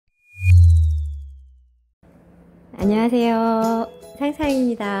안녕하세요.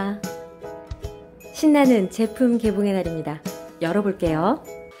 상상입니다. 신나는 제품 개봉의 날입니다. 열어볼게요.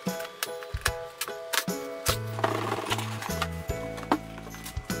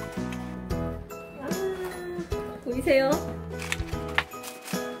 보이세요?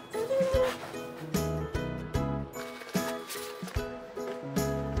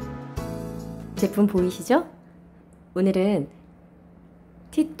 제품 보이시죠? 오늘은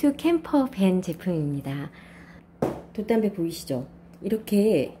T2 캠퍼밴 제품입니다. 돛담배 보이시죠?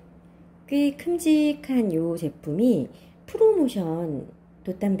 이렇게 꽤 큼직한 이 제품이 프로모션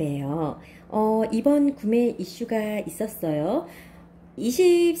돛담배예요. 이번 구매 이슈가 있었어요.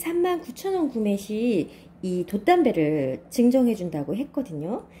 239,000원 구매 시 이 돛담배를 증정해 준다고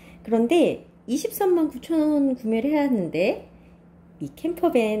했거든요. 그런데 239,000원 구매를 해왔는데 이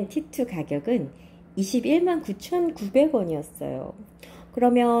캠퍼밴 T2 가격은 219,900원이었어요.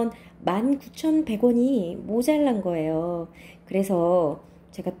 그러면 19,100원이 모자란 거예요. 그래서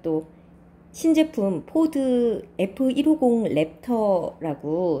제가 또 신제품 포드 F150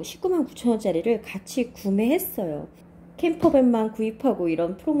 랩터라고 199,000원짜리를 같이 구매했어요. 캠퍼밴만 구입하고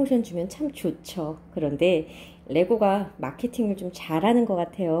이런 프로모션 주면 참 좋죠. 그런데 레고가 마케팅을 좀 잘하는 것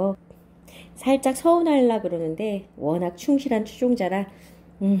같아요. 살짝 서운하려고 그러는데 워낙 충실한 추종자라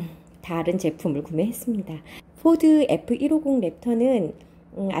다른 제품을 구매했습니다. 포드 F150 랩터는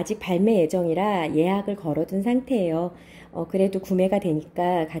아직 발매 예정이라 예약을 걸어둔 상태예요. 그래도 구매가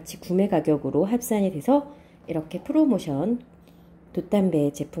되니까 같이 구매 가격으로 합산이 돼서 이렇게 프로모션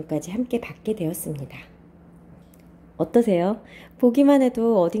돛담배 제품까지 함께 받게 되었습니다. 어떠세요? 보기만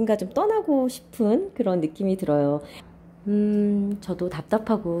해도 어딘가 좀 떠나고 싶은 그런 느낌이 들어요. 저도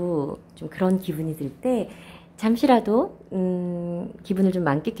답답하고 좀 그런 기분이 들 때 잠시라도 기분을 좀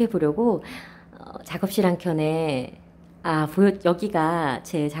만끽해 보려고 작업실 한 켠에 여기가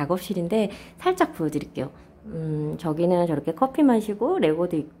제 작업실인데 살짝 보여드릴게요. 저기는 저렇게 커피 마시고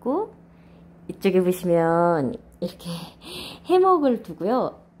레고도 있고, 이쪽에 보시면 이렇게 해먹을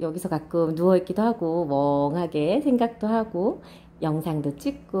두고요. 여기서 가끔 누워있기도 하고 멍하게 생각도 하고 영상도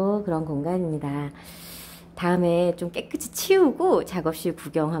찍고 그런 공간입니다. 다음에 좀 깨끗이 치우고 작업실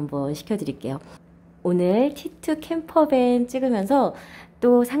구경 한번 시켜드릴게요. 오늘 T2 캠퍼밴 찍으면서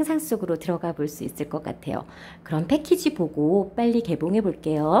또 상상 속으로 들어가 볼 수 있을 것 같아요. 그럼 패키지 보고 빨리 개봉해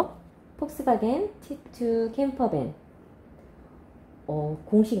볼게요. 폭스바겐 T2 캠퍼밴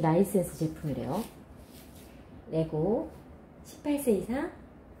공식 라이센스 제품이래요. 레고 18세 이상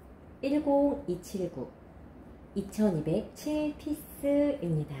 10279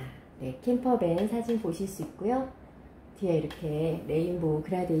 2207피스입니다. 네, 캠퍼밴 사진 보실 수 있고요. 뒤에 이렇게 레인보우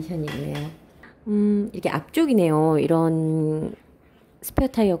그라데이션이 있네요. 이렇게 앞쪽이네요. 이런 스페어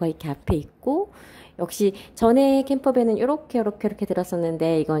타이어가 이렇게 앞에 있고, 역시 전에 캠퍼밴은 이렇게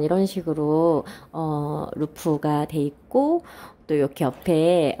들었었는데 이건 이런 식으로 루프가 돼 있고, 또 이렇게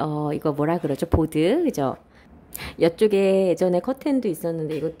옆에 이거 뭐라 그러죠? 보드, 그죠? 이쪽에 예전에 커튼도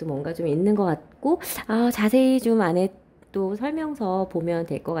있었는데 이것도 뭔가 좀 있는 것 같고, 자세히 좀 안에 또 설명서 보면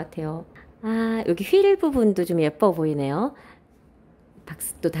될 것 같아요. 여기 휠 부분도 좀 예뻐 보이네요.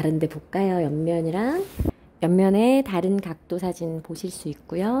 박스도 다른데 볼까요? 옆면에 다른 각도 사진 보실 수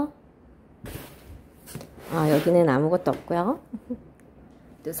있고요. 여기는 아무것도 없고요.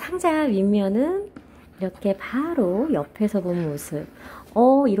 또 상자 윗면은 이렇게 바로 옆에서 본 모습.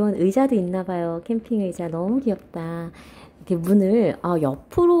 이런 의자도 있나봐요. 캠핑 의자 너무 귀엽다. 이렇게 문을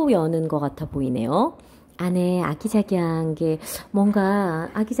옆으로 여는 것 같아 보이네요. 안에 아기자기한 게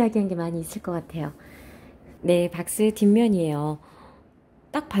많이 있을 것 같아요. 네, 박스 뒷면이에요.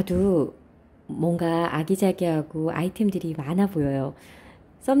 딱 봐도 뭔가 아기자기하고 아이템들이 많아 보여요.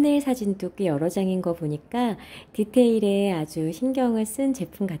 썸네일 사진도 꽤 여러 장인 거 보니까 디테일에 아주 신경을 쓴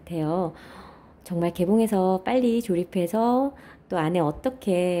제품 같아요. 정말 개봉해서 빨리 조립해서 또 안에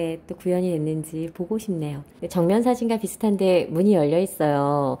어떻게 또 구현이 됐는지 보고 싶네요. 정면 사진과 비슷한데 문이 열려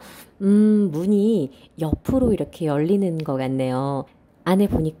있어요. 문이 옆으로 이렇게 열리는 것 같네요. 안에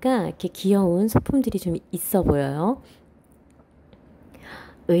보니까 이렇게 귀여운 소품들이 좀 있어 보여요.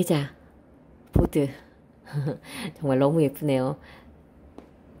 의자, 보드 정말 너무 예쁘네요.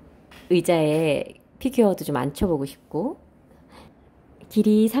 의자에 피규어도 좀 앉혀보고 싶고,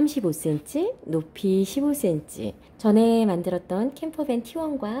 길이 35cm, 높이 15cm. 전에 만들었던 캠퍼밴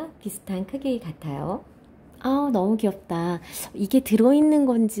T1과 비슷한 크기 같아요. 너무 귀엽다. 이게 들어있는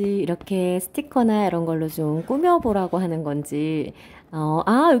건지 이렇게 스티커나 이런 걸로 좀 꾸며보라고 하는 건지.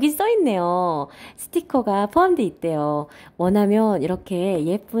 여기 써있네요. 스티커가 포함되어 있대요. 원하면 이렇게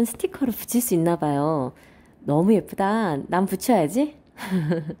예쁜 스티커를 붙일 수 있나봐요. 너무 예쁘다. 난 붙여야지.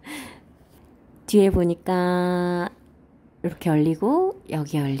 뒤에 보니까 이렇게 열리고,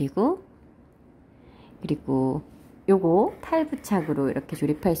 여기 열리고, 그리고 요거 탈부착으로 이렇게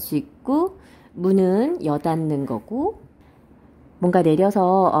조립할 수 있고, 문은 여닫는 거고, 뭔가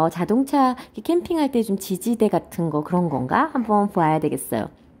내려서 자동차 캠핑할 때 좀 지지대 같은 거 그런 건가? 한번 봐야 되겠어요.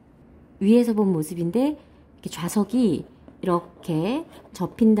 위에서 본 모습인데 이렇게 좌석이 이렇게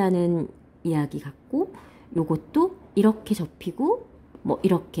접힌다는 이야기 같고, 요것도 이렇게 접히고 뭐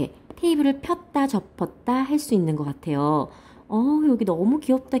이렇게 테이블을 폈다 접었다 할 수 있는 것 같아요. 여기 너무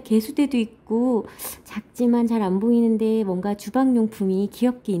귀엽다. 개수대도 있고 작지만 잘 안 보이는데 뭔가 주방용품이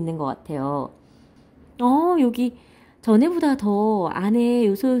귀엽게 있는 것 같아요. 여기 전에보다 더 안에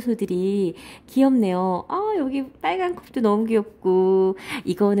요소들이 귀엽네요. 여기 빨간 컵도 너무 귀엽고,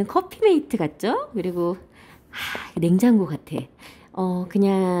 이거는 커피메이트 같죠? 그리고 냉장고 같아.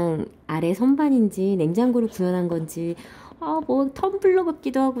 그냥 아래 선반인지 냉장고를 구현한 건지 뭐 텀블러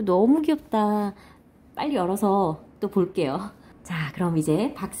같기도 하고 너무 귀엽다. 빨리 열어서 또 볼게요. 자, 그럼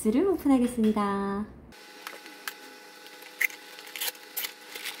이제 박스를 오픈하겠습니다.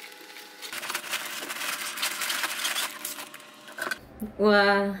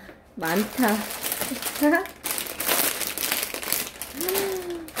 와, 많다.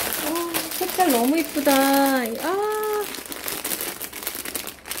 색깔 너무 이쁘다.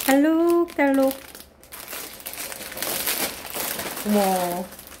 달록달록. 어머,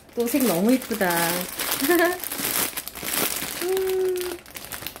 또 색 너무 이쁘다.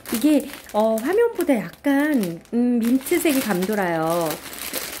 이게 화면보다 약간 민트색이 감돌아요.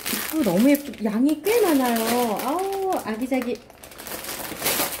 너무 예쁘. 양이 꽤 많아요. 아기자기.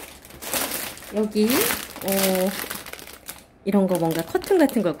 여기 이런 거 뭔가 커튼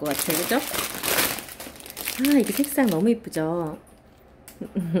같은 걸 것 같아요. 그죠? 이게 색상 너무 예쁘죠?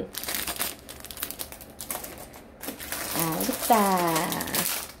 됐다.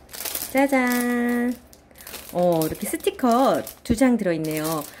 짜잔. 이렇게 스티커 2장 들어있네요.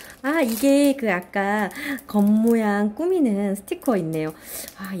 이게 그 아까 겉모양 꾸미는 스티커 있네요.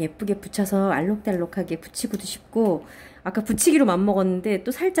 예쁘게 붙여서 알록달록하게 붙이고도 싶고, 아까 붙이기로 맘먹었는데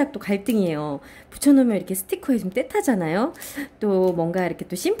또 살짝 또 갈등이에요. 붙여놓으면 이렇게 스티커에 좀 떼타잖아요. 또 뭔가 이렇게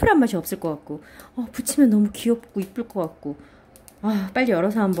또 심플한 맛이 없을 것 같고, 붙이면 너무 귀엽고 이쁠 것 같고. 빨리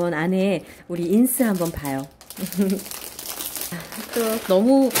열어서 한번 안에 우리 인스 한번 봐요. 또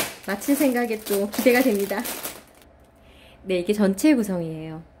너무 마칠 생각에 또 기대가 됩니다. 네, 이게 전체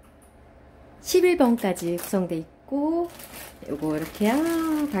구성이에요. 11번까지 구성돼 있고, 요거 이렇게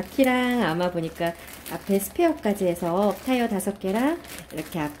바퀴랑 아마 보니까 앞에 스페어까지 해서 타이어 5개랑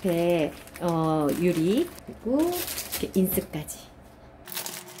이렇게 앞에 유리, 그리고 이렇게 인스까지.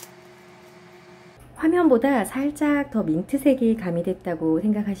 화면보다 살짝 더 민트색이 가미됐다고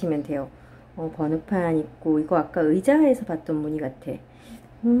생각하시면 돼요. 번호판 있고, 이거 아까 의자에서 봤던 무늬 같아.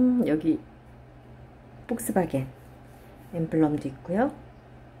 여기 폭스바겐 엠블럼도 있고요.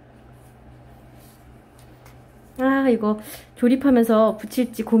 이거 조립하면서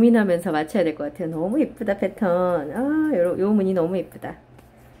붙일지 고민하면서 맞춰야 될 것 같아요. 너무 예쁘다, 패턴. 요 무늬 너무 예쁘다.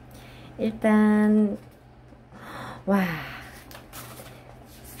 일단 와,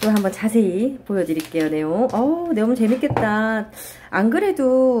 또 한번 자세히 보여드릴게요. 내용. 너무 재밌겠다. 안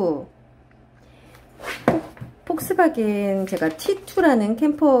그래도 폭스바겐 제가 T2라는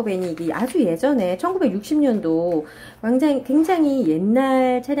캠퍼밴이 이게 아주 예전에 1960년도 굉장히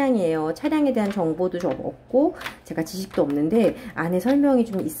옛날 차량이에요. 차량에 대한 정보도 좀 없고 제가 지식도 없는데 안에 설명이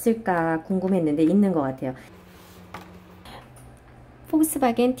좀 있을까 궁금했는데 있는 것 같아요.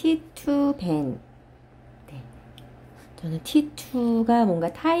 폭스바겐 T2 밴. 네. 저는 T2가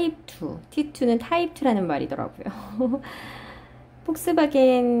뭔가 타입 2, T2는 타입 2라는 말이더라고요.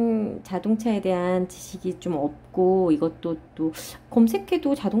 폭스바겐 자동차에 대한 지식이 좀 없고, 이것도 또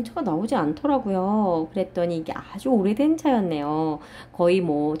검색해도 자동차가 나오지 않더라고요. 그랬더니 이게 아주 오래된 차였네요. 거의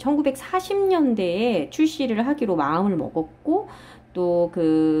뭐 1940년대에 출시를 하기로 마음을 먹었고, 또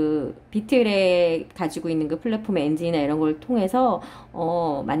그 비틀에 가지고 있는 그 플랫폼 엔진이나 이런 걸 통해서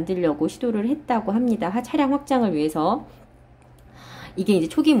만들려고 시도를 했다고 합니다. 차량 확장을 위해서. 이게 이제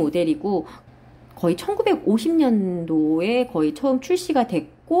초기 모델이고, 거의 1950년도에 거의 처음 출시가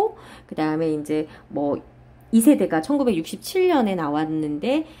됐고, 그 다음에 이제 뭐 2세대가 1967년에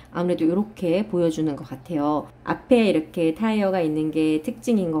나왔는데 아무래도 이렇게 보여주는 것 같아요. 앞에 이렇게 타이어가 있는 게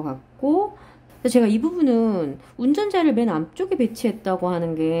특징인 것 같고, 제가 이 부분은 운전자를 맨 앞쪽에 배치했다고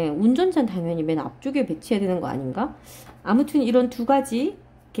하는 게, 운전자는 당연히 맨 앞쪽에 배치해야 되는 거 아닌가? 아무튼 이런 두 가지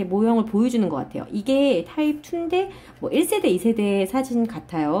이렇게 모형을 보여주는 것 같아요. 이게 타입 2인데 뭐 1세대, 2세대 사진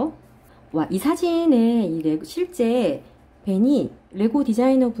같아요. 와, 이 사진에 실제 밴이 레고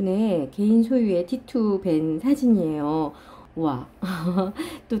디자이너 분의 개인 소유의 T2 밴 사진이에요. 와,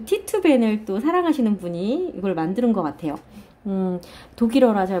 또 T2 밴을 또 사랑하시는 분이 이걸 만드는 것 같아요.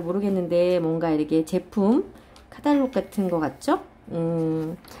 독일어라 잘 모르겠는데 뭔가 이렇게 제품 카탈로그 같은 거 같죠?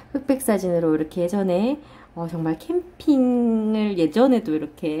 흑백 사진으로 이렇게 예전에 정말 캠핑을 예전에도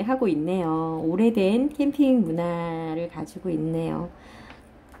이렇게 하고 있네요. 오래된 캠핑 문화를 가지고 있네요.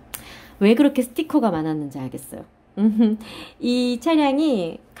 왜 그렇게 스티커가 많았는지 알겠어요. 이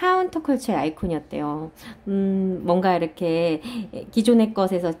차량이 카운터컬처의 아이콘이었대요. 뭔가 이렇게 기존의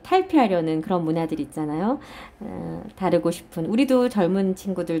것에서 탈피하려는 그런 문화들 있잖아요. 다르고 싶은, 우리도 젊은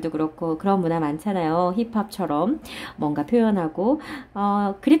친구들도 그렇고 그런 문화 많잖아요. 힙합처럼 뭔가 표현하고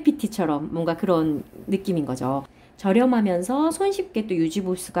그래피티처럼 뭔가 그런 느낌인 거죠. 저렴하면서 손쉽게 또 유지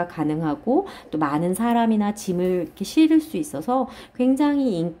보수가 가능하고 또 많은 사람이나 짐을 이렇게 실을 수 있어서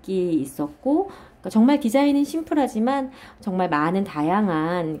굉장히 인기 있었고, 정말 디자인은 심플하지만 정말 많은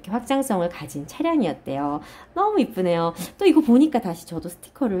다양한 이렇게 확장성을 가진 차량이었대요. 너무 이쁘네요. 또 이거 보니까 다시 저도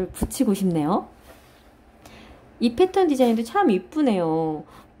스티커를 붙이고 싶네요. 이 패턴 디자인도 참 이쁘네요.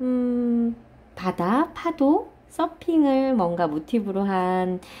 바다, 파도, 서핑을 뭔가 모티브로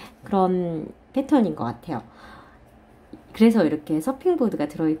한 그런 패턴인 것 같아요. 그래서 이렇게 서핑보드가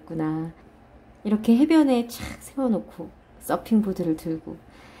들어있구나. 이렇게 해변에 착 세워놓고 서핑보드를 들고,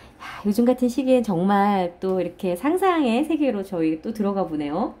 요즘 같은 시기엔 정말 또 이렇게 상상의 세계로 저희 또 들어가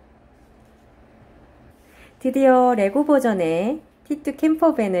보네요. 드디어 레고 버전의 T2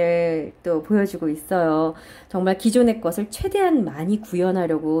 캠퍼밴을 또 보여주고 있어요. 정말 기존의 것을 최대한 많이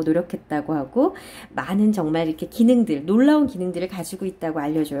구현하려고 노력했다고 하고, 많은 정말 이렇게 기능들, 놀라운 기능들을 가지고 있다고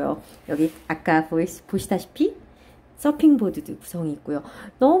알려줘요. 여기 아까 보시다시피 서핑보드도 구성이 있고요.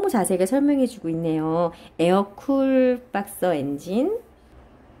 너무 자세하게 설명해주고 있네요. 에어쿨 박서 엔진,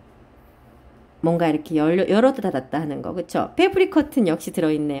 뭔가 이렇게 열었다 닫았다 하는 거, 그쵸? 패브릭 커튼 역시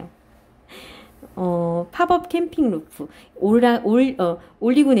들어있네요. 팝업 캠핑 루프,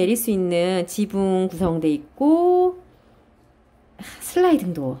 올리고 내릴 수 있는 지붕 구성돼 있고,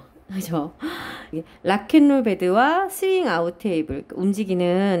 슬라이딩 도어, 그죠? 락앤롤 베드와 스윙 아웃 테이블,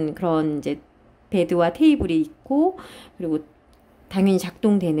 움직이는 그런 이제 베드와 테이블이 있고, 그리고 당연히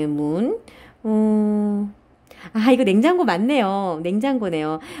작동되는 문. 이거 냉장고 맞네요.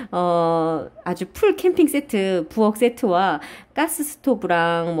 냉장고네요. 아주 풀 캠핑 세트, 부엌 세트와 가스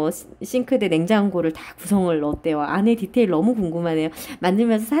스토브랑 뭐 싱크대, 냉장고를 다 구성을 넣었대요. 안에 디테일 너무 궁금하네요.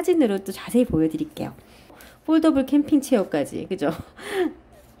 만들면서 사진으로 또 자세히 보여드릴게요. 폴더블 캠핑 체어까지, 그죠?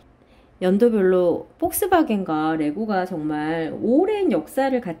 연도별로 폭스바겐과 레고가 정말 오랜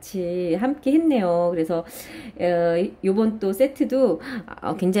역사를 같이 함께 했네요. 그래서 요번 또 세트도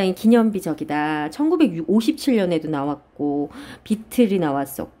굉장히 기념비적이다. 1957년에도 나왔고, 비틀이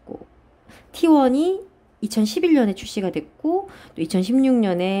나왔었고, T1이 2011년에 출시가 됐고, 또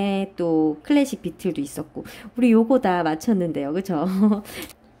 2016년에 또 클래식 비틀도 있었고, 우리 요거 다 맞췄는데요. 그쵸?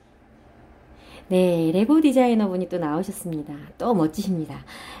 네, 레고 디자이너 분이 또 나오셨습니다. 또 멋지십니다.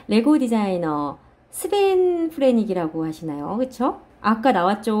 레고 디자이너 스벤 프레닉이라고 하시나요? 그쵸? 아까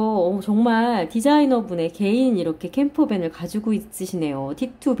나왔죠? 정말 디자이너 분의 개인 이렇게 캠퍼밴을 가지고 있으시네요.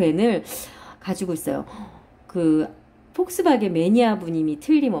 T2 밴을 가지고 있어요. 그 폭스바겐 매니아 분임이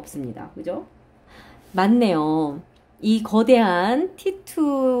틀림없습니다. 그죠? 맞네요. 이 거대한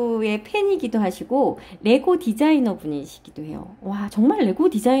T2의 팬이기도 하시고 레고 디자이너 분이시기도 해요. 와, 정말 레고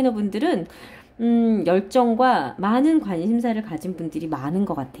디자이너 분들은 열정과 많은 관심사를 가진 분들이 많은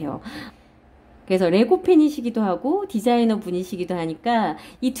것 같아요. 그래서 레고 팬이시기도 하고 디자이너 분이시기도 하니까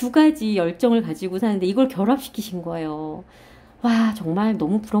이 두 가지 열정을 가지고 사는데 이걸 결합시키신 거예요. 와, 정말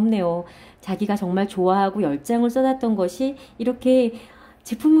너무 부럽네요. 자기가 정말 좋아하고 열정을 쏟았던 것이 이렇게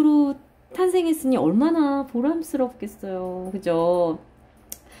제품으로 탄생했으니 얼마나 보람스럽겠어요. 그죠?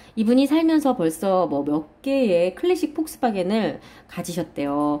 이분이 살면서 벌써 뭐 몇 개의 클래식 폭스바겐을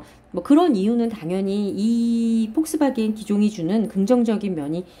가지셨대요. 뭐 그런 이유는 당연히 이 폭스바겐 기종이 주는 긍정적인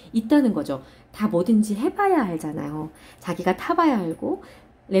면이 있다는 거죠. 다 뭐든지 해봐야 알잖아요. 자기가 타봐야 알고,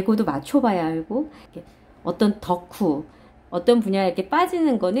 레고도 맞춰봐야 알고, 어떤 덕후, 어떤 분야에 이렇게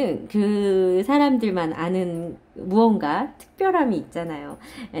빠지는 거는 그 사람들만 아는 무언가 특별함이 있잖아요.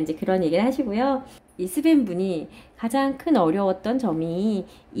 이제 그런 얘기를 하시고요. 이 스벤 분이 가장 큰 어려웠던 점이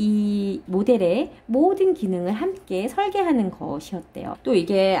이 모델의 모든 기능을 함께 설계하는 것이었대요. 또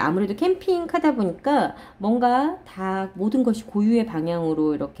이게 아무래도 캠핑하다 보니까 뭔가 다 모든 것이 고유의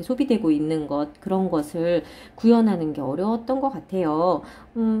방향으로 이렇게 소비되고 있는 것, 그런 것을 구현하는 게 어려웠던 것 같아요.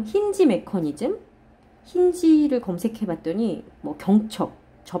 힌지 메커니즘? 힌지를 검색해 봤더니 뭐 경첩,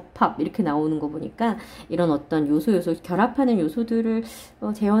 접합 이렇게 나오는 거 보니까 이런 어떤 요소 결합하는 요소들을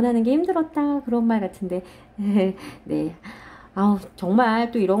재현하는 게 힘들었다, 그런 말 같은데 네,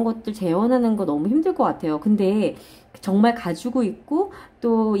 정말 또 이런 것들 재현하는 거 너무 힘들 것 같아요. 근데 정말 가지고 있고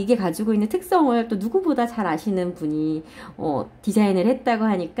또 이게 가지고 있는 특성을 또 누구보다 잘 아시는 분이 디자인을 했다고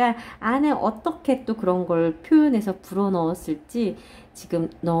하니까 안에 어떻게 또 그런 걸 표현해서 불어넣었을지 지금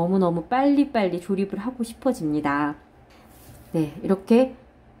너무너무 빨리빨리 조립을 하고 싶어집니다. 네, 이렇게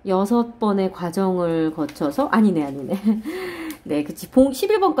 6번의 과정을 거쳐서 아니네 네, 그치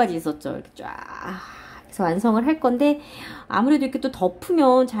 11번까지 있었죠. 이렇게 쫙 해서 완성을 할 건데 아무래도 이렇게 또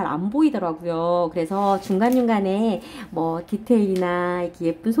덮으면 잘 안 보이더라고요. 그래서 중간중간에 뭐 디테일이나 이렇게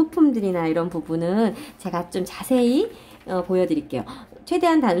예쁜 소품들이나 이런 부분은 제가 좀 자세히 보여드릴게요.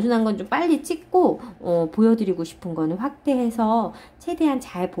 최대한 단순한 건 좀 빨리 찍고 보여드리고 싶은 거는 확대해서 최대한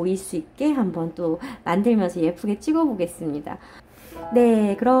잘 보일 수 있게 한번 또 만들면서 예쁘게 찍어 보겠습니다.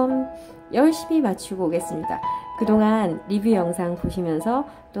 네, 그럼 열심히 맞추고 오겠습니다. 그동안 리뷰 영상 보시면서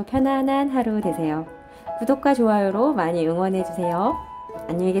또 편안한 하루 되세요. 구독과 좋아요로 많이 응원해주세요.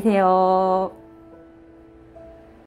 안녕히 계세요.